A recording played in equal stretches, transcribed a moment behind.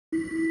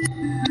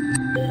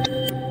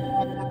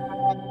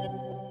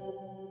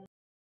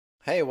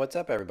Hey, what's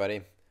up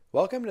everybody?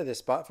 Welcome to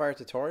this Spotfire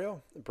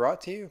tutorial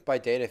brought to you by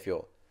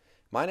DataFuel.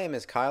 My name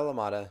is Kyle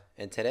Amata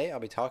and today I'll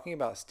be talking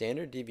about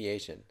standard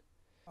deviation.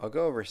 I'll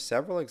go over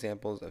several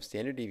examples of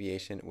standard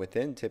deviation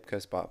within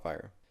TIBCO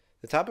Spotfire.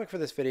 The topic for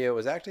this video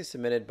was actually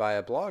submitted by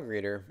a blog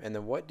reader in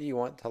the What Do You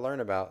Want to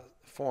Learn About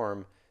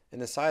form in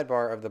the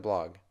sidebar of the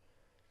blog.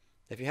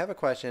 If you have a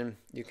question,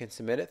 you can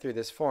submit it through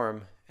this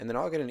form and then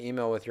I'll get an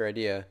email with your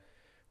idea,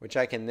 which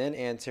I can then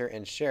answer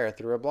and share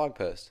through a blog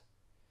post.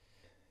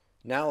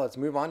 Now let's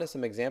move on to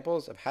some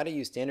examples of how to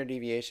use standard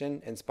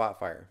deviation in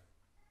Spotfire.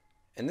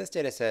 In this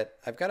dataset,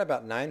 I've got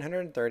about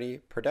 930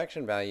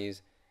 production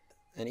values,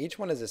 and each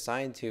one is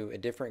assigned to a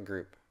different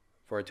group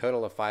for a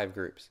total of 5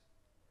 groups.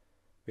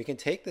 We can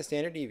take the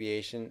standard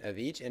deviation of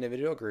each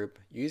individual group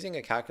using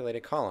a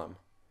calculated column.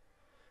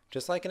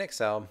 Just like in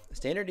Excel,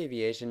 standard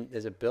deviation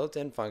is a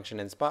built-in function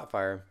in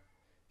Spotfire,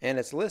 and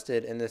it's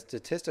listed in the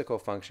statistical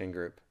function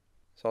group.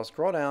 So I'll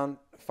scroll down,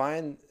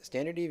 find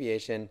standard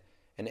deviation,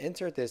 and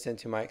insert this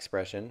into my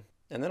expression,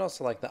 and then I'll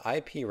select the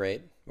IP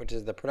rate, which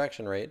is the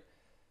production rate,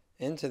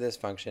 into this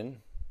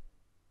function.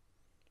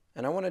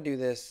 And I want to do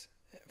this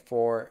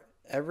for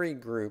every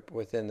group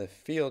within the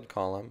field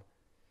column,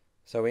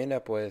 so we end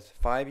up with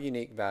 5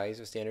 unique values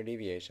of standard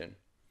deviation.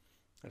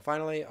 And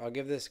finally, I'll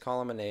give this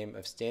column a name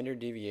of standard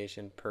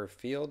deviation per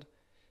field,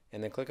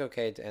 and then click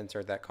OK to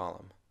insert that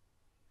column.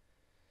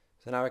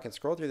 So now I can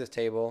scroll through this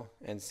table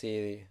and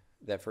see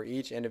that for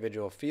each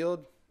individual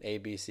field, A,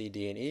 B, C,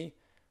 D, and E,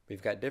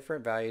 we've got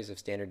different values of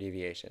standard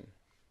deviation.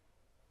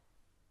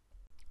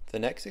 The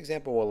next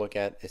example we'll look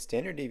at is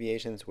standard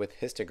deviations with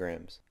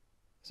histograms.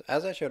 So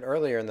as I showed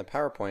earlier in the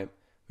PowerPoint,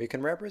 we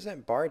can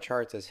represent bar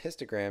charts as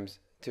histograms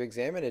to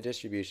examine a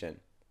distribution.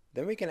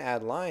 Then we can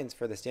add lines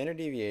for the standard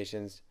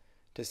deviations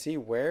to see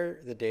where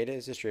the data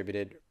is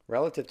distributed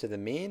relative to the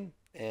mean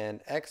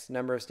and X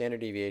number of standard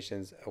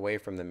deviations away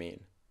from the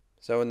mean.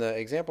 So in the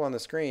example on the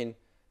screen,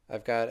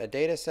 I've got a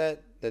data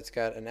set that's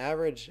got an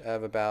average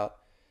of about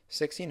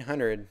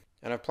 1600,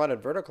 and I've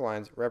plotted vertical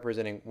lines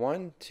representing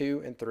 1,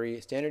 2, and 3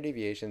 standard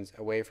deviations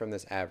away from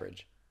this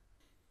average.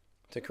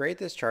 To create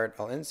this chart,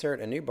 I'll insert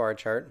a new bar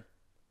chart,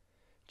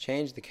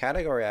 change the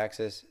category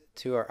axis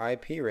to our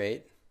IP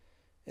rate,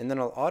 and then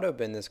I'll auto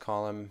bin this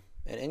column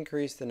and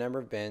increase the number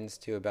of bins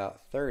to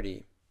about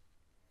 30.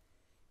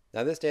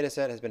 Now this data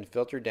set has been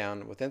filtered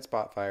down within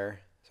Spotfire,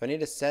 so I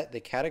need to set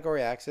the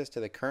category axis to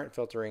the current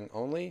filtering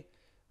only.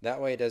 That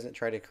way it doesn't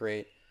try to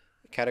create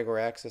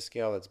category axis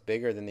scale that's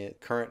bigger than the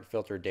current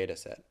filtered data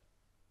set.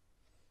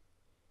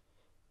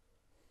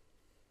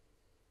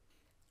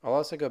 I'll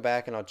also go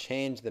back and I'll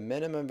change the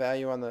minimum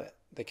value on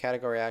the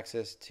category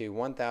axis to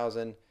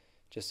 1000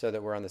 just so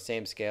that we're on the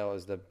same scale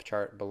as the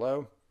chart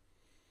below.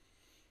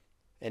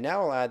 And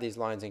now I'll add these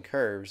lines and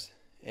curves,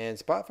 and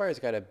Spotfire's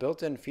got a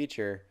built-in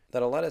feature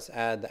that'll let us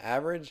add the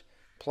average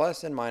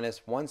plus and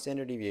minus 1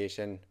 standard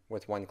deviation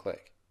with 1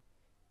 click.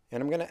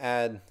 And I'm going to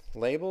add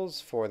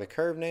labels for the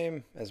curve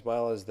name as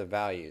well as the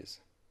values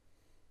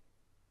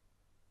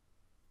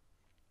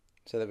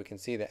so that we can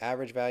see the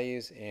average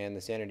values and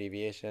the standard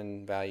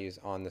deviation values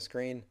on the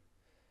screen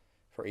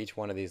for each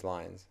one of these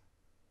lines.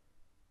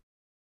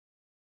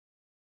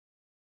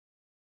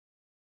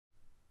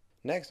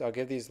 Next, I'll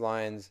give these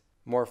lines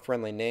more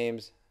friendly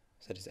names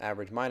such as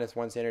average minus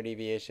 1 standard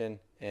deviation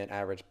and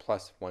average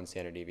plus 1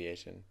 standard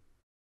deviation.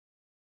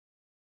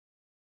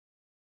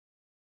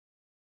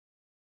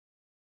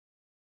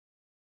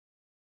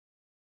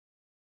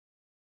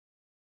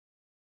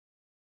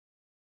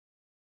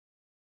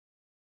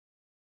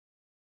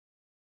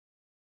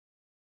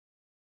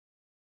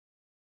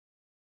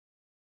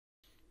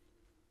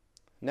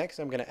 Next,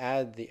 I'm going to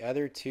add the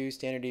other 2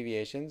 standard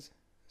deviations.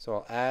 So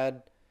I'll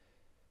add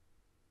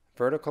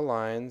vertical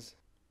lines,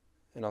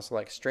 and I'll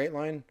select straight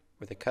line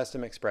with a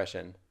custom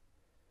expression.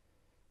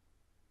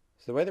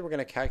 So the way that we're going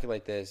to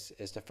calculate this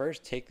is to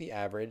first take the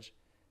average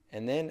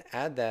and then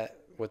add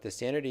that with the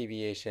standard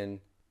deviation,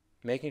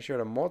 making sure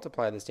to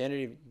multiply the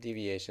standard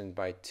deviation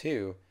by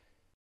 2.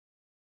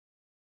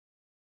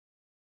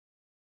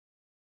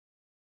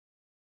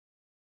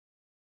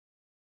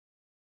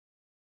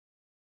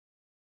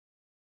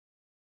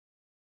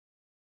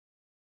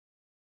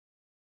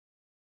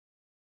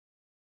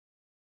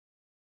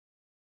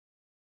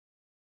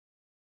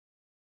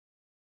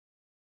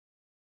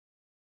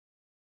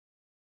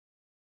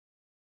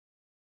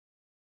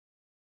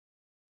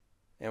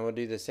 And we'll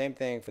do the same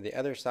thing for the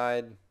other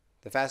side.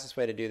 The fastest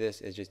way to do this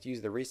is just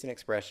use the recent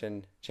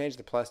expression, change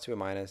the plus to a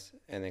minus,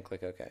 and then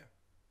click OK.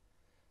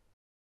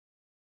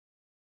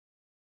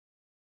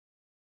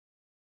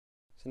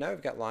 So now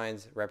we've got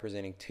lines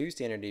representing 2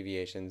 standard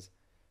deviations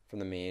from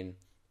the mean.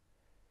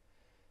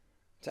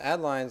 To add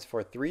lines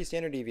for 3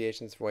 standard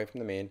deviations away from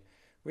the mean,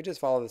 we just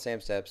follow the same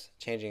steps,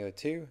 changing the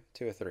 2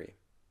 to a 3.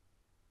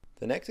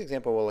 The next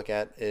example we'll look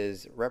at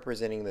is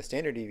representing the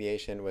standard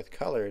deviation with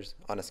colors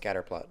on a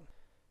scatter plot.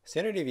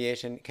 Standard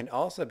deviation can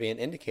also be an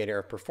indicator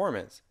of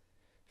performance.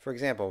 For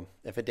example,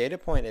 if a data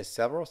point is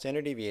several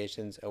standard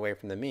deviations away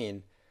from the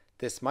mean,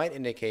 this might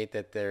indicate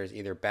that there's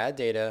either bad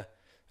data,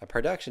 a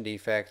production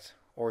defect,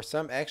 or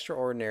some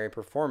extraordinary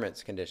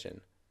performance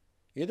condition.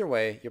 Either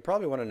way, you'll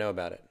probably want to know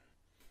about it.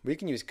 We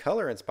can use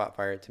color in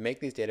Spotfire to make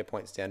these data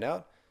points stand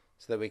out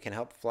so that we can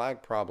help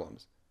flag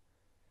problems.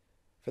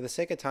 For the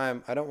sake of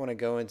time, I don't want to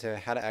go into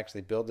how to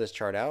actually build this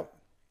chart out,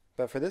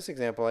 but for this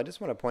example, I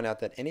just want to point out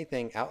that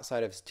anything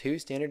outside of 2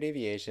 standard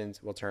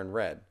deviations will turn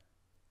red.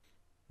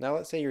 Now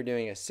let's say you're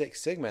doing a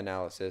 6 sigma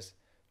analysis.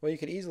 Well, you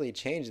could easily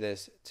change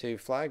this to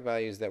flag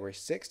values that were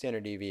 6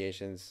 standard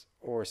deviations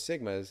or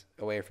sigmas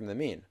away from the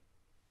mean.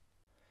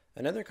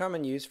 Another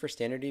common use for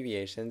standard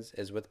deviations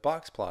is with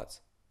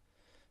boxplots.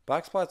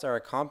 Boxplots are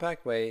a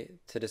compact way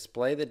to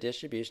display the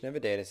distribution of a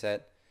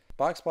dataset.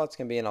 Boxplots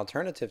can be an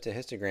alternative to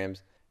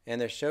histograms, and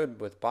they're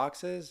showed with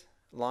boxes,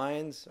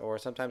 lines, or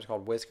sometimes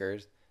called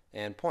whiskers,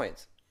 and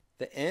points.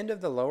 The end of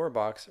the lower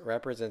box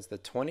represents the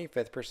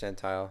 25th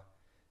percentile,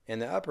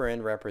 and the upper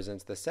end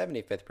represents the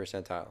 75th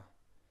percentile.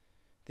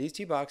 These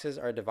two boxes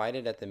are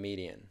divided at the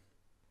median.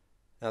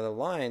 Now the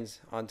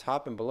lines on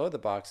top and below the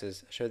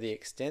boxes show the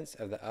extents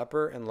of the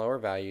upper and lower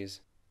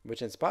values,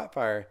 which in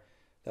Spotfire,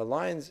 the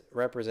lines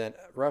represent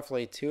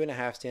roughly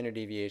 2.5 standard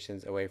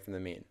deviations away from the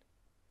mean.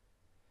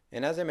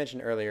 And as I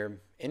mentioned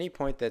earlier, any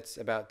point that's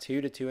about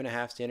 2 to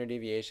 2.5 standard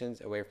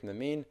deviations away from the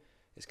mean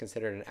is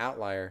considered an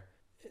outlier.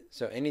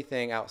 So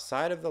anything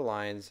outside of the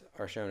lines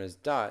are shown as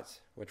dots,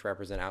 which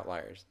represent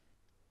outliers.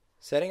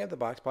 Setting up the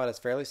boxplot is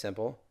fairly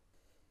simple.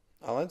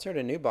 I'll insert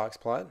a new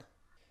boxplot,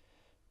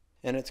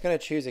 and it's going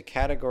to choose a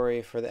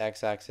category for the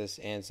x-axis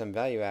and some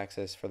value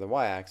axis for the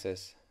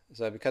y-axis.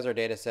 So because our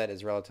data set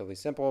is relatively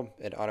simple,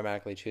 it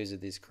automatically chooses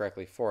these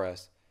correctly for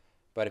us.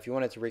 But if you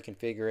wanted to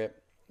reconfigure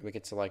it, we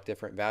could select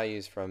different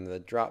values from the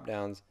drop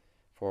downs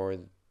for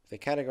the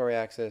category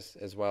axis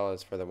as well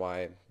as for the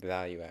y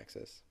value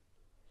axis.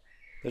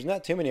 There's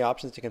not too many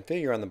options to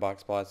configure on the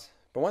boxplots,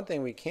 but one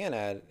thing we can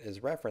add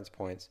is reference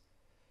points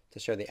to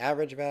show the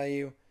average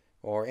value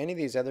or any of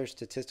these other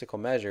statistical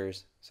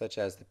measures such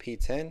as the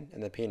P10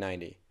 and the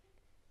P90.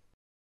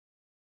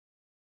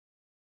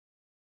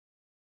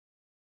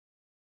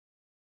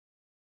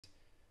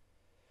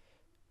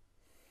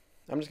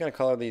 I'm just going to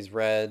color these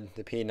red,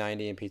 the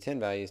P90 and P10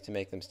 values to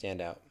make them stand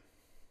out.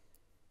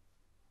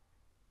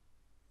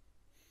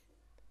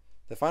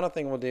 The final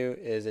thing we'll do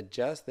is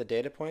adjust the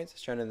data points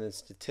shown in the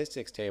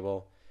statistics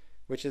table,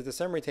 which is the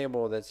summary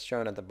table that's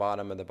shown at the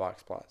bottom of the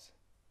boxplots.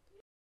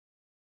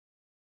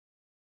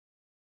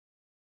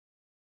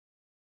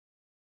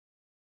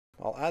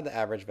 I'll add the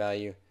average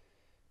value,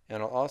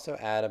 and I'll also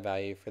add a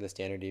value for the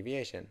standard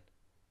deviation,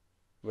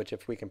 which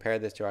if we compare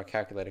this to our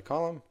calculated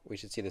column, we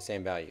should see the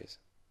same values.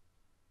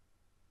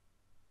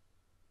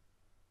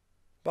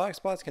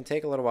 Boxplots can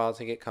take a little while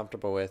to get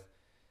comfortable with,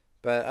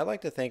 but I like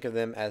to think of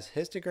them as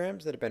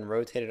histograms that have been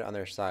rotated on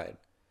their side.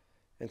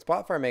 And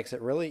Spotfire makes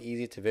it really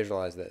easy to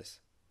visualize this.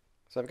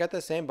 So I've got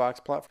the same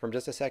boxplot from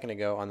just a second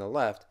ago on the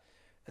left,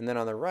 and then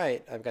on the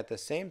right, I've got the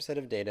same set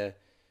of data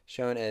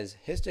shown as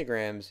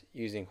histograms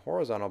using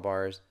horizontal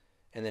bars,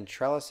 and then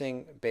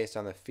trellising based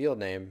on the field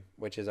name,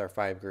 which is our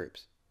 5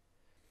 groups.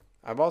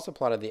 I've also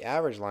plotted the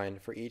average line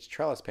for each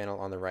trellis panel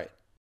on the right.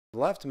 The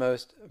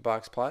leftmost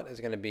box plot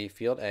is going to be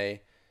field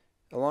A,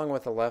 along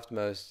with the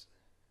leftmost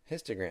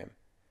histogram.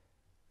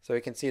 So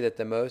we can see that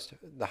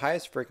the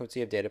highest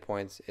frequency of data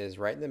points is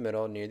right in the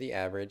middle near the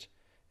average,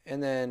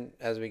 and then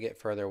as we get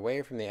further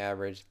away from the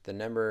average, the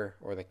number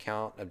or the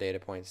count of data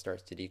points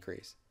starts to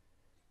decrease.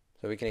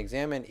 So we can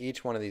examine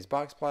each one of these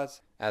box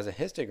plots as a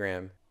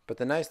histogram, but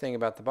the nice thing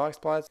about the box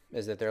plots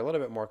is that they're a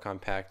little bit more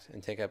compact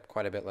and take up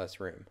quite a bit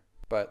less room.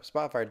 But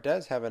Spotfire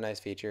does have a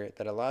nice feature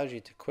that allows you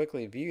to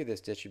quickly view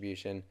this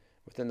distribution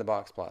within the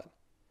box plot.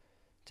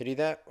 To do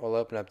that, we'll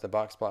open up the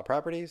box plot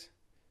properties,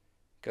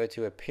 go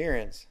to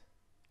Appearance,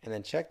 and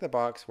then check the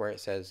box where it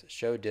says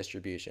Show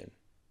Distribution.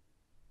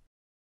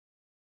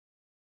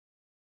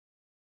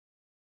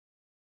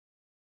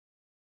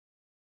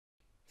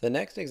 The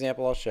next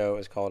example I'll show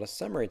is called a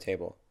summary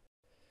table.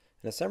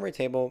 And a summary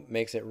table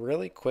makes it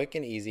really quick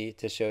and easy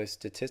to show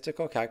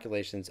statistical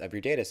calculations of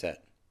your data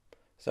set.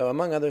 So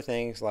among other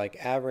things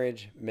like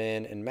average,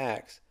 min, and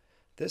max,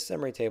 this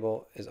summary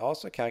table is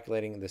also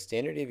calculating the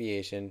standard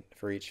deviation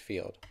for each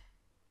field.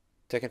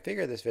 To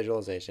configure this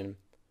visualization,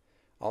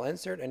 I'll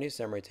insert a new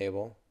summary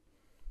table,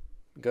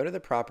 go to the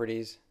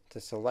properties to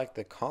select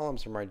the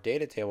columns from our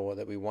data table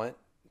that we want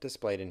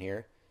displayed in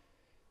here,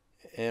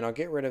 and I'll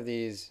get rid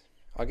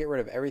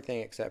of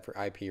everything except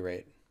for IP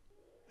rate.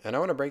 And I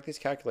want to break these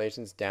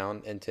calculations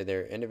down into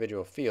their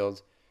individual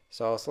fields,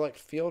 so I'll select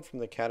field from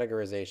the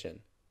categorization.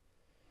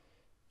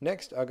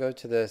 Next, I'll go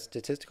to the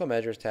Statistical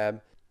Measures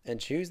tab and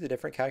choose the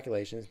different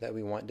calculations that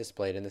we want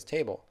displayed in this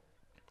table.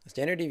 The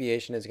standard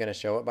deviation is going to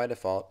show it by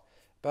default,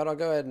 but I'll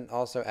go ahead and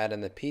also add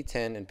in the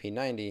P10 and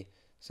P90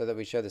 so that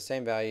we show the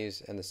same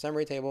values in the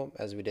summary table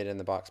as we did in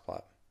the box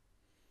plot.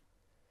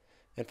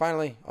 And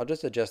finally, I'll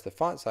just adjust the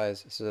font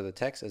size so that the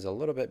text is a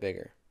little bit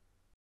bigger.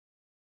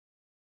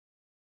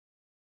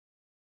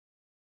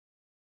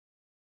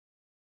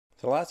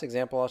 The last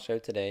example I'll show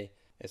today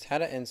is how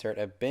to insert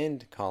a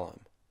binned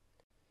column.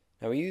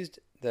 Now we used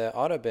the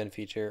auto bin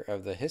feature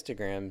of the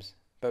histograms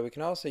but we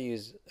can also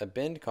use a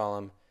bin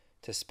column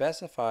to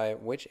specify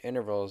which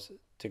intervals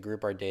to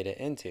group our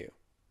data into.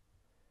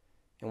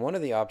 And one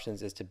of the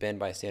options is to bin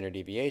by standard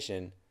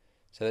deviation,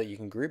 so that you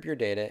can group your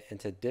data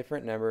into a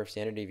different number of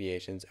standard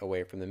deviations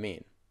away from the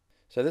mean.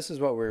 So this is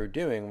what we were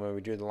doing when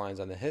we drew the lines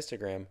on the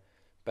histogram,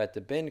 but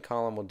the bin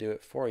column will do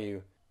it for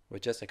you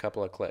with just a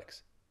couple of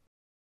clicks.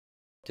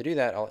 To do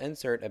that, I'll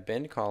insert a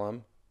bin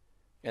column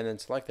and then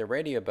select the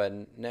radio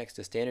button next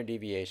to standard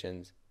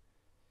deviations.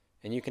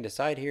 And you can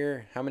decide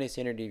here how many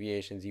standard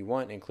deviations you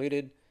want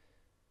included,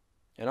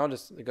 and I'll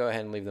just go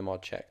ahead and leave them all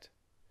checked.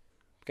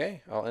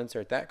 Okay, I'll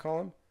insert that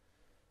column.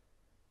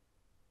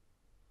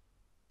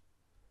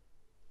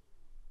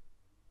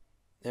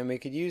 And we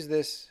could use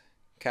this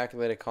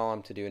calculated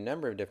column to do a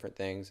number of different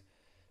things,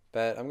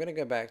 but I'm going to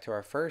go back to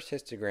our first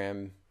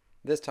histogram.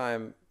 This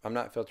time I'm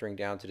not filtering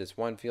down to just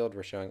one field,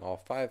 we're showing all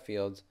 5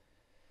 fields.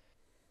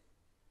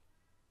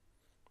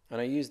 And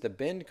I use the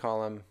bin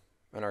column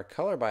on our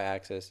color by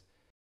axis,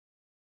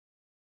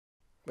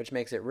 which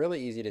makes it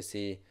really easy to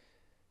see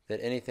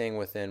that anything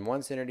within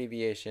 1 standard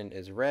deviation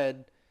is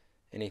red,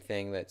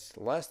 anything that's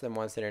less than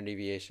 1 standard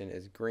deviation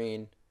is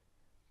green,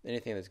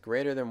 anything that's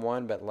greater than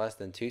 1 but less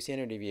than 2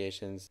 standard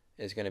deviations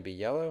is going to be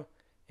yellow,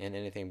 and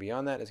anything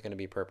beyond that is going to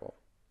be purple.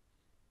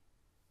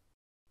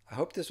 I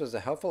hope this was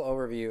a helpful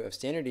overview of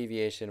standard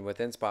deviation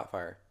within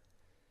Spotfire.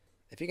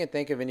 If you can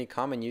think of any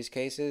common use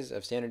cases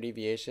of standard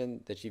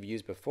deviation that you've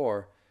used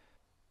before,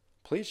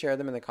 please share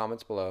them in the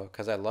comments below,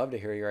 because I'd love to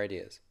hear your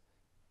ideas.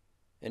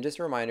 And just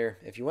a reminder,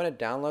 if you want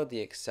to download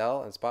the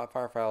Excel and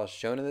Spotfire files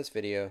shown in this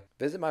video,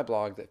 visit my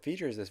blog that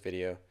features this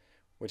video,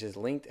 which is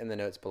linked in the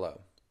notes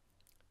below.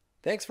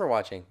 Thanks for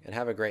watching, and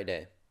have a great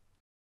day.